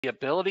the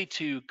ability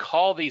to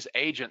call these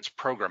agents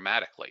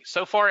programmatically.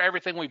 So far,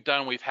 everything we've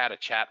done, we've had a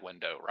chat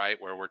window,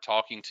 right, where we're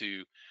talking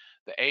to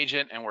the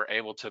agent and we're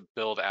able to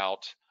build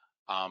out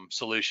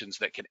solutions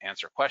that can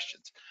answer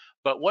questions.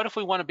 But what if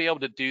we want to be able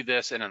to do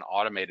this in an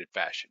automated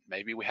fashion?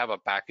 Maybe we have a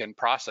back-end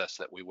process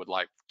that we would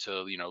like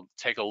to,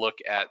 take a look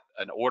at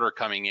an order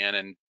coming in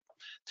and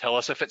tell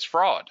us if it's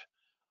fraud,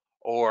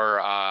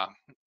 or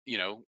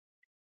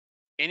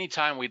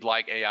anytime we'd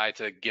like AI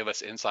to give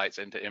us insights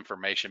into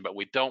information, but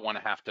we don't want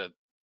to have to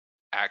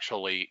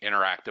actually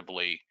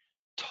interactively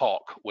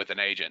talk with an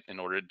agent in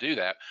order to do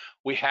that,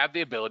 we have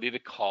the ability to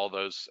call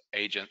those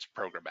agents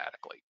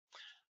programmatically.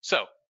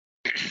 So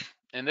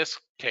in this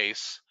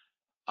case,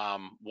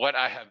 what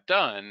I have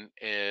done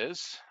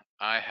is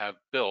I have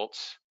built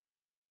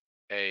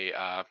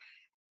an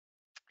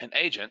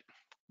agent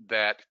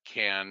that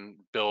can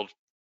build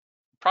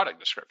product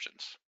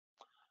descriptions.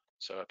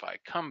 So if I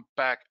come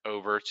back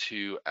over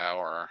to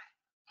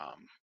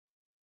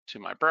to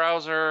my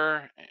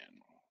browser,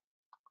 and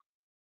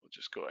we'll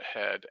just go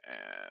ahead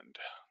and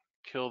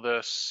kill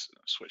this,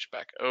 switch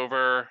back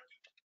over,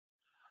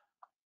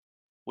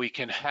 we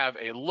can have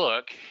a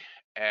look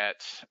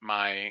at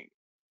my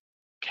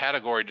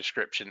category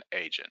description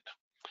agent.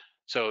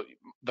 So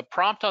the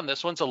prompt on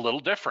this one's a little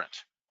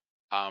different.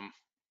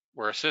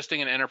 We're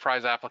assisting an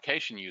enterprise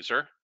application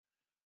user,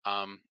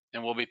 and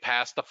we'll be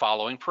passed the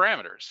following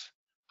parameters: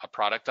 a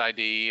product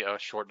ID, a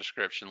short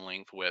description,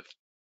 length, width,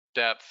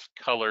 depth,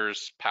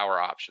 colors, power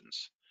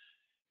options.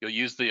 You'll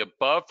use the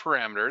above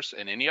parameters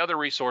and any other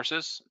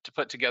resources to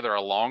put together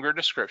a longer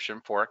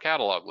description for a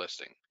catalog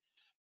listing.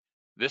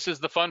 This is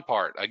the fun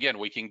part. Again,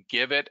 we can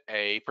give it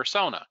a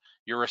persona.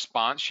 Your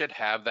response should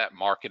have that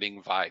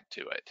marketing vibe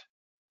to it.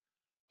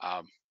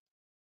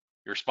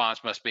 Your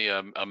response must be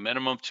a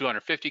minimum of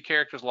 250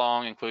 characters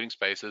long, including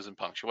spaces and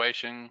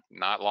punctuation,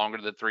 not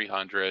longer than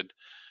 300.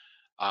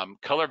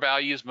 Color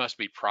values must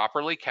be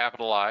properly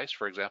capitalized.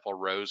 For example,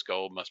 rose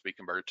gold must be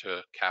converted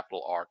to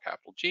capital R,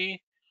 capital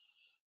G.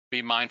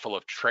 Be mindful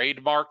of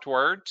trademarked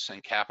words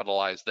and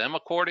capitalize them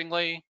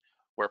accordingly.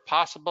 Where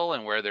possible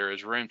and where there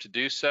is room to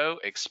do so,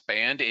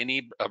 expand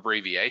any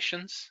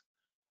abbreviations.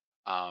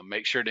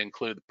 Make sure to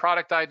include the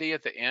product ID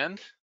at the end.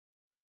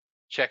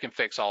 Check and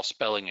fix all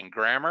spelling and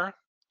grammar.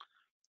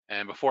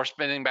 And before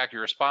sending back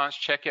your response,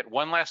 check it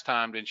one last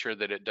time to ensure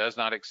that it does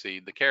not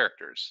exceed the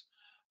characters.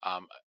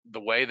 The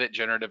way that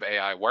generative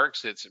AI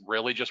works, it's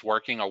really just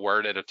working a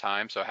word at a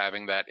time. So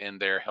having that in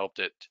there helped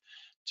it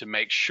to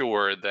make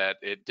sure that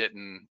it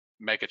didn't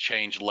make a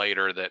change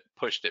later that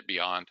pushed it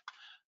beyond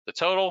the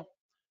total.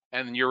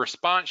 And your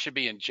response should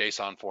be in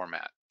JSON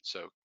format.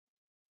 So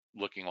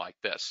looking like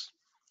this.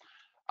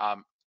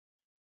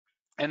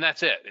 And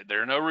that's it.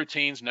 There are no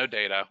routines, no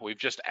data. We've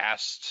just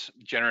asked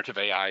generative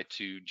AI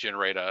to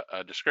generate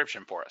a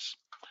description for us.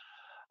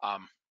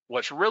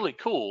 What's really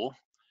cool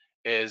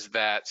is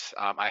that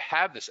I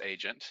have this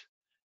agent,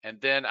 and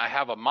then I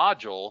have a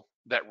module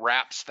that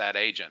wraps that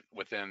agent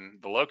within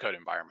the low-code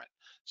environment.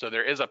 So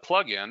there is a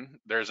plugin,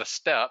 there's a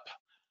step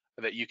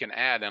that you can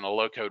add in a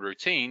low-code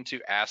routine to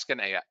ask an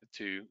AI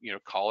to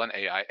call an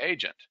AI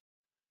agent.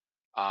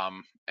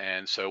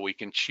 And so we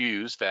can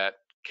choose that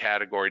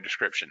category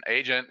description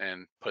agent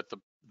and put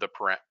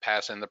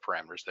pass in the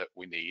parameters that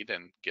we need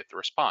and get the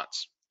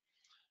response.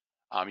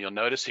 You'll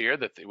notice here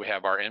that we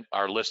have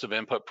our list of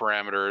input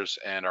parameters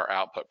and our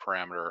output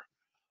parameter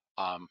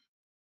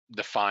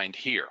defined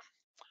here.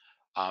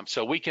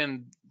 So we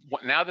can,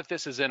 now that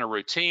this is in a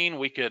routine,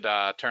 we could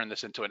turn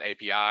this into an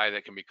API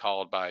that can be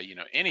called by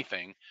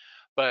anything.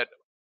 But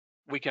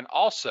we can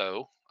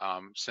also,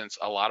 since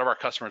a lot of our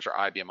customers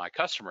are IBMI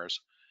customers,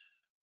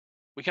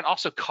 we can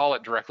also call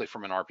it directly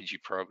from an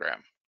RPG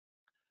program.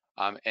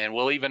 And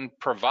we'll even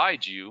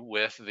provide you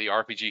with the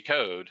RPG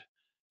code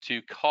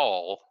to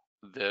call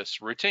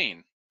this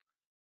routine.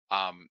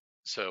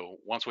 So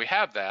once we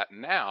have that,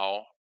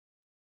 now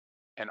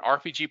an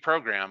RPG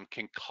program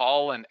can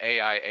call an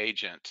AI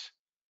agent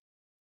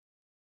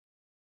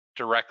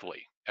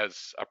directly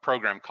as a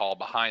program call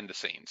behind the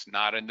scenes,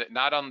 not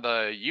on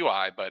the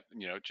UI, but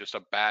just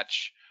a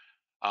batch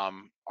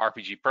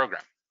RPG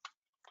program.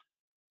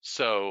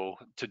 So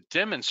to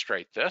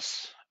demonstrate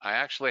this, I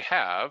actually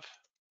have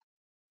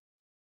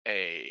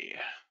a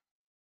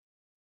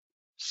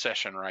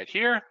session right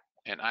here,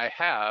 and I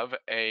have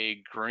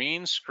a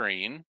green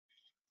screen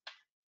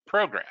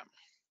program.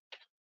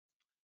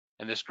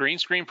 And this green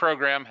screen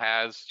program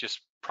has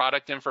just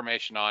product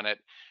information on it.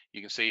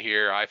 You can see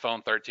here,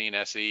 iPhone 13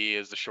 SE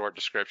is the short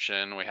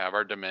description. We have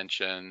our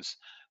dimensions,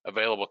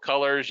 available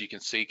colors. You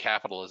can see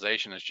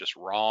capitalization is just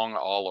wrong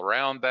all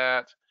around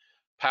that.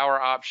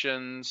 Power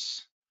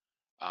options.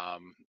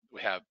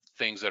 We have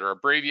things that are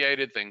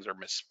abbreviated, things are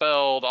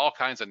misspelled, all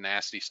kinds of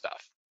nasty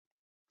stuff.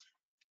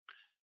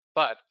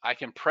 But I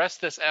can press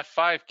this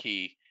F5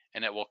 key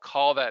and it will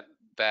call that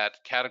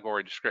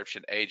category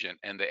description agent,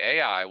 and the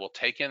AI will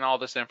take in all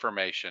this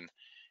information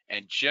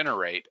and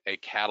generate a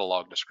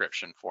catalog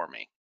description for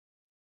me.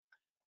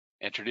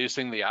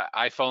 Introducing the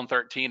iPhone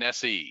 13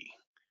 SE.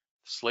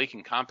 Sleek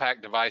and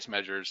compact device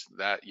measures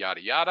that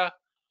yada yada.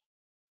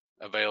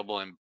 available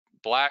in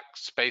black,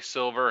 space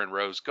silver, and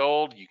rose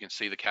gold. You can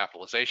see the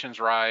capitalization's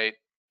right.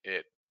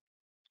 It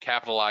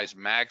capitalized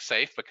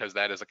MagSafe because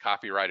that is a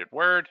copyrighted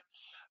word.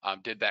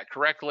 Did that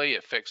correctly.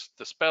 It fixed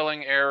the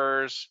spelling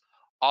errors,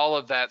 all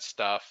of that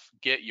stuff.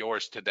 Get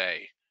yours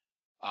today.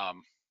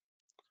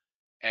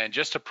 And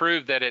just to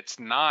prove that it's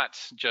not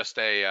just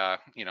a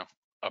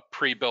a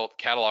pre-built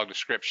catalog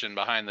description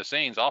behind the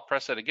scenes, I'll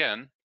press it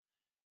again,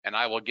 and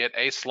I will get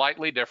a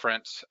slightly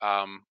different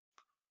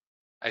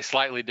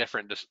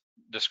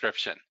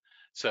description.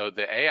 So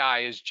the AI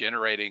is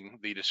generating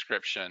the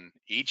description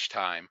each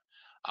time.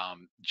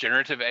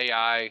 Generative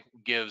AI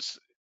gives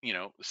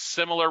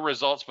similar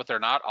results, but they're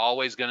not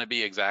always going to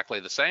be exactly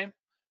the same.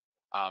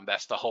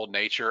 That's the whole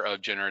nature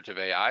of generative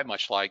AI.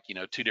 Much like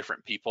two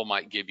different people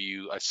might give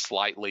you a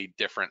slightly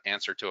different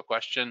answer to a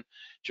question,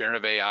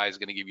 generative AI is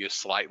going to give you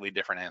slightly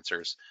different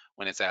answers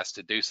when it's asked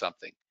to do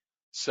something.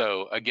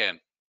 So again,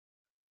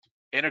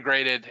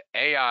 integrated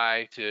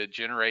AI to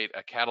generate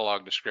a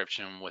catalog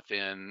description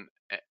within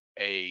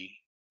a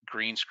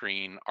green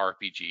screen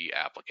RPG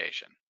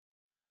application.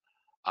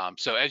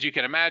 So as you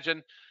can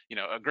imagine,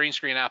 a green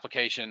screen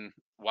application,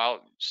 while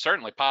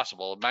certainly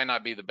possible, it might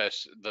not be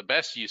the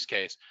best use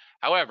case.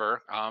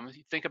 However,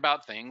 think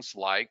about things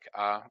like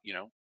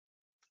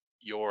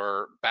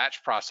your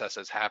batch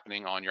processes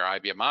happening on your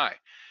IBMI.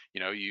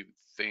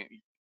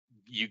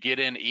 You get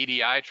in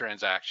EDI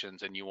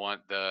transactions and you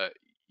want the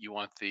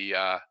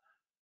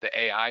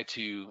AI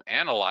to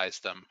analyze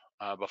them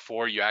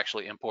before you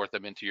actually import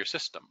them into your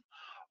system,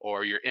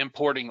 or you're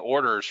importing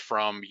orders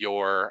from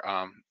your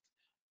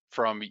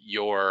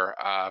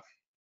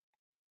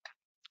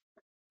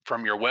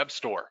web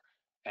store,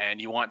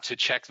 and you want to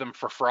check them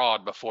for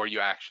fraud before you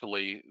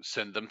actually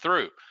send them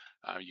through.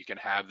 You can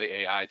have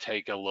the AI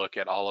take a look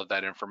at all of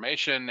that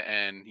information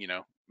and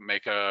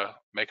make a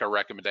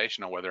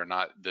recommendation on whether or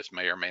not this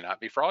may or may not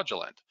be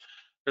fraudulent.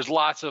 There's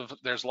lots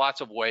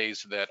of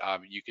ways that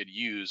you could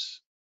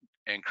use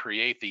and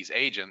create these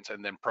agents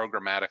and then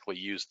programmatically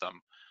use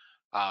them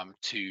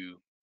to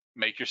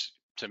make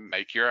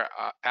your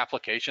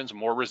applications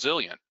more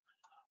resilient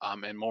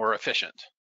and more efficient.